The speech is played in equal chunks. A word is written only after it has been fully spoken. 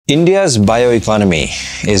India's bioeconomy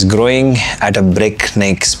is growing at a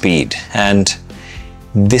breakneck speed, and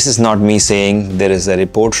this is not me saying. There is a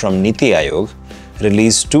report from NITI Aayog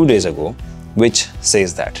released 2 days ago which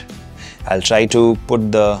says that. I'll try to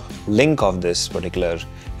put the link of this particular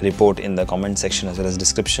report in the comment section as well as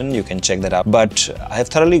description. You can check that out. But I have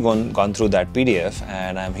thoroughly gone through that PDF,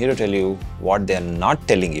 and I'm here to tell you what they're not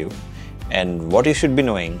telling you and what you should be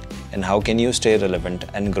knowing and how can you stay relevant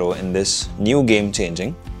and grow in this new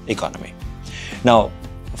game-changing economy. Now,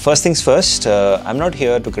 first things first, I'm not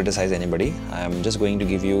here to criticize anybody. I'm just going to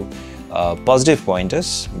give you positive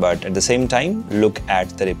pointers, but at the same time, look at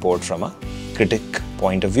the report from a critic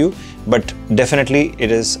point of view. But definitely,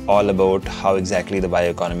 it is all about how exactly the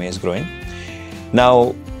bioeconomy is growing.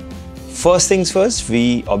 Now, first things first,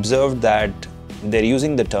 we observed that they're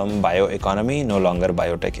using the term bioeconomy, no longer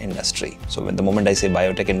biotech industry. So when the moment I say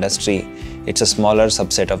biotech industry, it's a smaller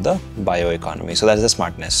subset of the bioeconomy. So that's the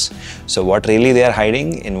smartness. So what really they are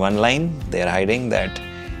hiding in one line, they are hiding that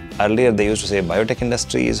earlier they used to say biotech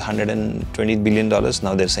industry is $120 billion.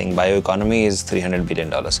 Now they're saying bioeconomy is $300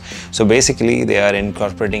 billion. So basically they are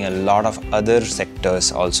incorporating a lot of other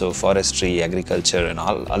sectors also, forestry, agriculture and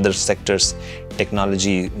all other sectors,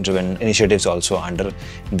 technology driven initiatives also under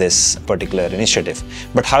this particular initiative.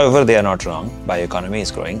 But however, they are not wrong. Bioeconomy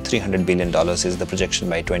is growing. $300 billion is the projection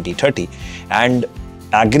by 2030. And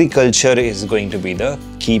agriculture is going to be the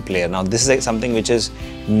key player. Now, this is something which is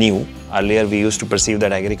new. Earlier, we used to perceive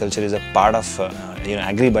that agriculture is a part of,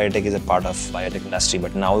 agri-biotech is a part of biotech industry.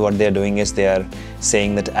 But now what they are doing is they are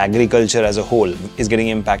saying that agriculture as a whole is getting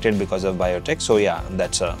impacted because of biotech. So yeah,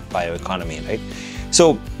 that's a bioeconomy, right?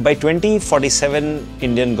 So by 2047,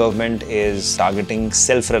 Indian government is targeting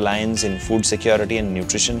self-reliance in food security and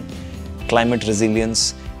nutrition, climate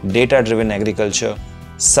resilience, data-driven agriculture,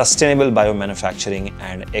 sustainable biomanufacturing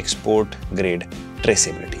and export-grade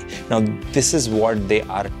traceability. Now, this is what they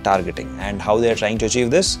are targeting, and how they are trying to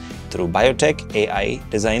achieve this? Through biotech, AI,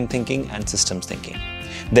 design thinking and systems thinking.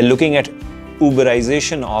 They're looking at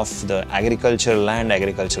Uberization of the agricultural land,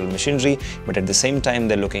 agricultural machinery, but at the same time,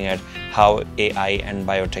 they're looking at how AI and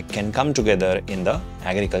biotech can come together in the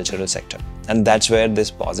agricultural sector. And that's where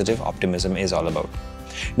this positive optimism is all about.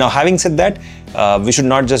 Now, having said that, we should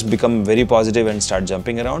not just become very positive and start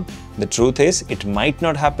jumping around. The truth is, it might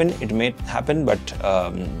not happen, it may happen, but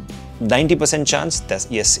 90% chance that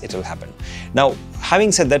yes, it will happen. Now,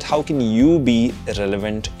 having said that, how can you be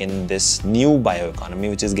relevant in this new bioeconomy,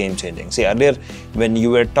 which is game-changing? See, earlier, when you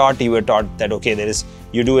were taught that, okay,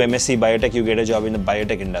 you do MSc Biotech, you get a job in the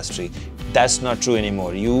biotech industry. That's not true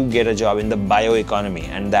anymore. You get a job in the bioeconomy,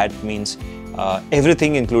 and that means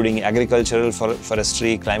everything, including agricultural,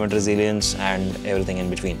 forestry, climate resilience, and everything in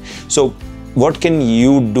between. So what can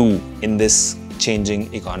you do in this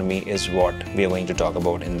changing economy is what we are going to talk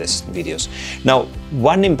about in this videos. Now,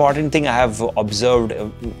 one important thing I have observed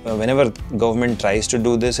whenever government tries to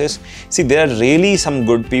do this is, see, there are really some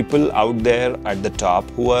good people out there at the top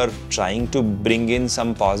who are trying to bring in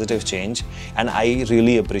some positive change, and I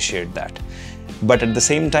really appreciate that. But at the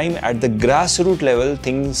same time, at the grassroots level,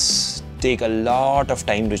 things take a lot of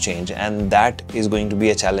time to change, and that is going to be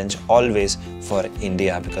a challenge always for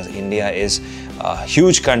India, because India is a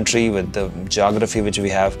huge country with the geography which we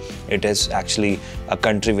have. It is actually a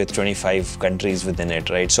country with 25 countries within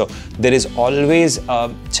it, right? So there is always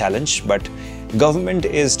a challenge, but government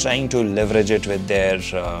is trying to leverage it with their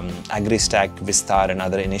AgriStack, Vistar and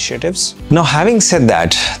other initiatives. Now, having said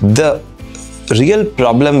that, the real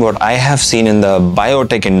problem what I have seen in the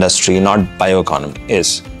biotech industry, not bioeconomy,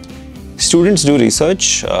 is students do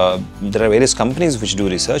research, there are various companies which do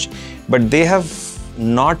research, but they have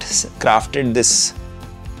not crafted this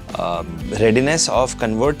readiness of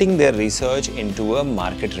converting their research into a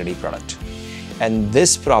market-ready product. And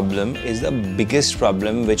this problem is the biggest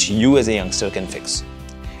problem which you as a youngster can fix.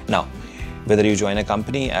 Now, whether you join a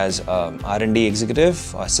company as a R&D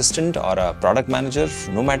executive, assistant or a product manager,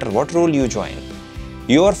 no matter what role you join,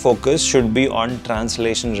 your focus should be on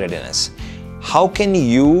translation readiness. How can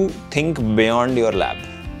you think beyond your lab?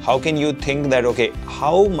 How can you think that, okay,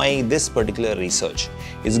 how this particular research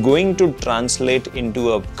is going to translate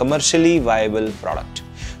into a commercially viable product?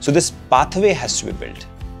 So this pathway has to be built.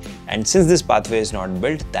 And since this pathway is not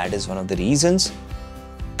built, that is one of the reasons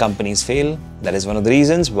companies fail. That is one of the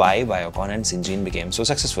reasons why Biocon and Syngene became so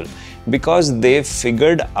successful, because they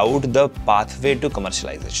figured out the pathway to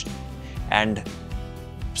commercialization. And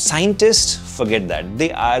scientists, forget that.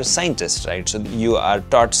 They are scientists, right? So you are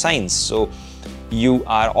taught science. So you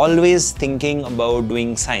are always thinking about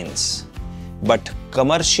doing science. But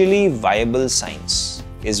commercially viable science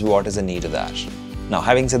is what is the need of the hour. Now,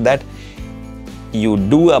 having said that, you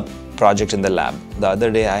do a project in the lab. The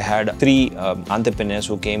other day I had three entrepreneurs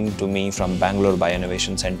who came to me from Bangalore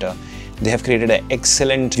Bioinnovation Center. They have created an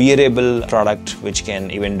excellent wearable product which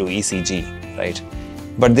can even do ECG, right?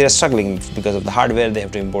 But they are struggling because of the hardware. They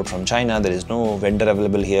have to import from China. There is no vendor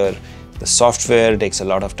available here. The software takes a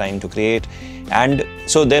lot of time to create. And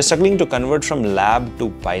so they're struggling to convert from lab to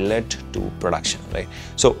pilot to production, right?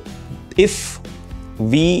 So if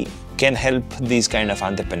we can help these kind of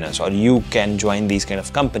entrepreneurs, or you can join these kind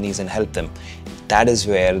of companies and help them, that is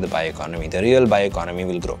where the bioeconomy, the real bioeconomy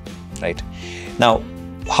will grow, right? Now,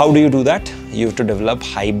 how do you do that? You have to develop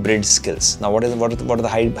hybrid skills. Now, what are the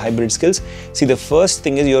hybrid skills? See, the first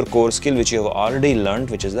thing is your core skill, which you have already learned,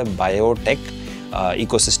 which is the biotech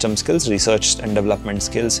ecosystem skills, research and development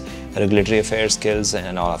skills, regulatory affairs skills,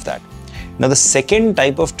 and all of that. Now, the second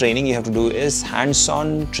type of training you have to do is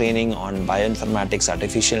hands-on training on bioinformatics,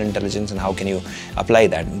 artificial intelligence, and how can you apply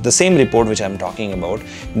that. The same report which I'm talking about,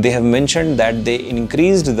 they have mentioned that they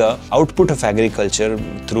increased the output of agriculture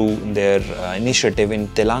through their initiative in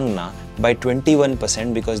Telangana by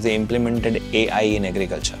 21% because they implemented AI in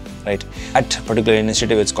agriculture, right? That particular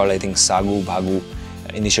initiative, it's called, I think, Sagu Bhagu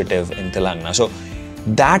initiative in Telangana. So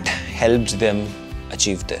that helps them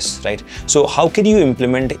achieve this, right? So how can you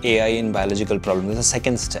implement AI in biological problems? That's the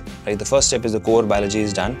second step, right? The first step is the core biology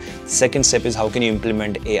is done. The second step is how can you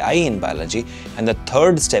implement AI in biology? And the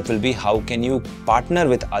third step will be how can you partner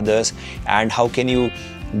with others and how can you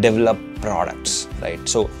develop products, right?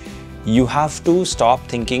 So you have to stop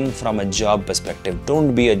thinking from a job perspective.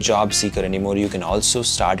 Don't be a job seeker anymore. You can also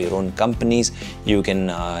start your own companies. You can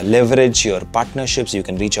leverage your partnerships. You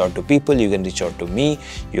can reach out to people. You can reach out to me.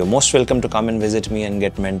 You're most welcome to come and visit me and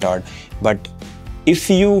get mentored. But if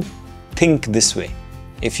you think this way,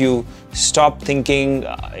 if you stop thinking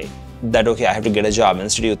that, okay, I have to get a job,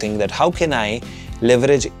 instead you think that how can I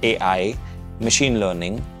leverage AI, machine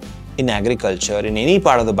learning, in agriculture, in any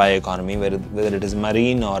part of the bioeconomy, whether it is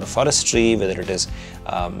marine or forestry, whether it is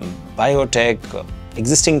biotech,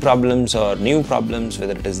 existing problems or new problems,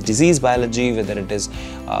 whether it is disease biology, whether it is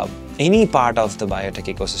any part of the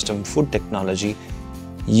biotech ecosystem, food technology,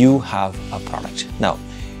 you have a product. Now,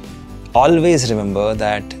 always remember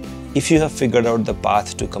that if you have figured out the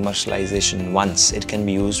path to commercialization once, it can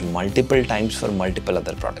be used multiple times for multiple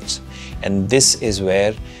other products. And this is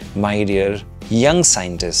where, my dear young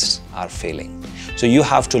scientists, are failing. So you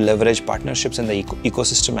have to leverage partnerships in the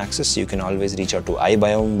ecosystem access. You can always reach out to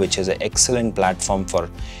iBiome, which is an excellent platform for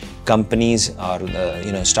companies or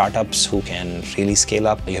startups who can really scale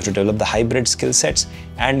up. You have to develop the hybrid skill sets,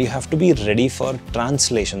 and you have to be ready for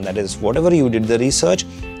translation. That is, whatever you did the research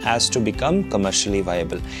has to become commercially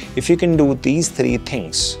viable. If you can do these three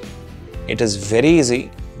things, it is very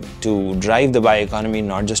easy to drive the bioeconomy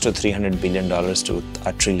not just to $300 billion to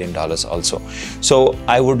 $1 trillion also. So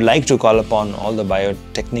I would like to call upon all the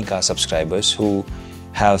Biotecnika subscribers who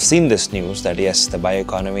have seen this news that yes, the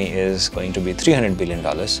bioeconomy is going to be $300 billion.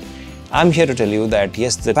 I'm here to tell you that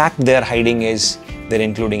yes, the fact they're hiding is they're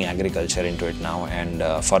including agriculture into it now,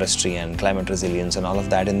 and forestry and climate resilience and all of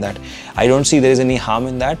that in that. I don't see there is any harm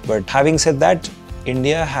in that, but having said that,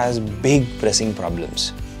 India has big pressing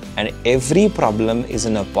problems. And every problem is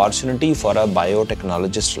an opportunity for a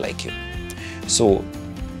biotechnologist like you. So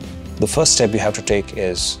the first step you have to take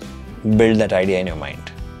is build that idea in your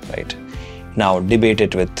mind, right? Now debate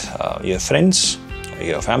it with your friends, or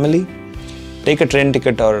your family. Take a train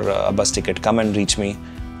ticket or a bus ticket, come and reach me.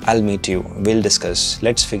 I'll meet you, we'll discuss,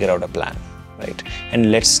 let's figure out a plan, right?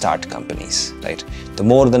 And let's start companies, right? The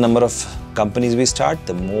more the number of companies we start,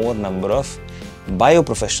 the more number of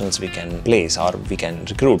bioprofessionals we can place or we can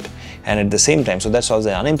recruit, and at the same time, so that solves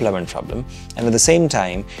the unemployment problem, and at the same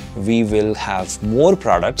time we will have more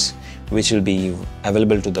products which will be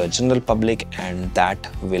available to the general public, and that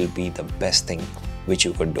will be the best thing which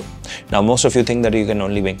you could do. Now most of you think that you can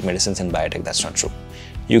only make medicines in biotech. That's not true.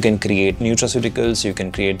 You can create nutraceuticals, you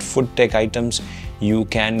can create food tech items, you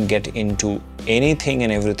can get into anything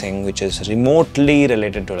and everything which is remotely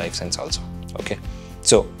related to life science also, okay?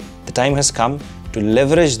 So the time has come to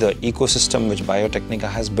leverage the ecosystem which Biotecnika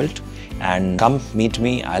has built, and come meet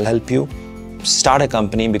me, I'll help you start a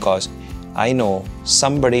company, because I know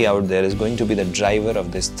somebody out there is going to be the driver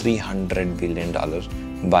of this $300 billion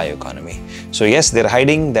bioeconomy. So yes, they're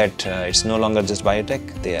hiding that it's no longer just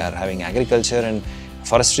biotech, they are having agriculture and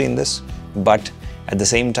forestry in this, but at the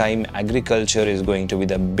same time, agriculture is going to be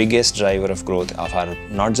the biggest driver of growth of our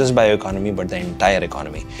not just bioeconomy but the entire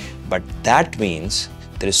economy. But that means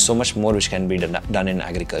There is so much more which can be done in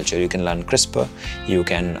agriculture. You can learn CRISPR, you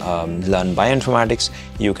can learn bioinformatics,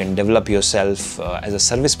 you can develop yourself as a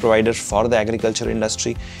service provider for the agriculture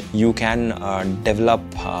industry. You can develop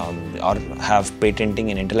or have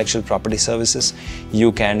patenting and intellectual property services.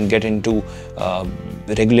 You can get into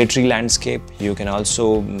regulatory landscape. You can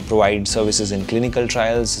also provide services in clinical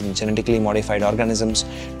trials, in genetically modified organisms,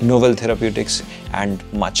 novel therapeutics, and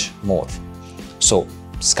much more. So,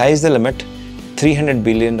 sky is the limit. $300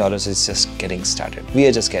 billion is just getting started. We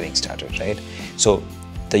are just getting started, right? So,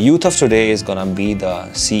 the youth of today is gonna be the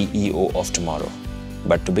CEO of tomorrow.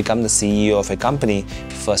 But to become the CEO of a company,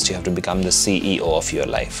 first you have to become the CEO of your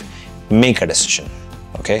life. Make a decision,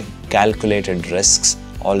 okay? Calculated risks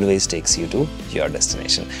always takes you to your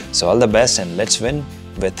destination. So all the best, and let's win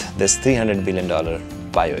with this $300 billion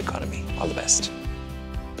bioeconomy. All the best.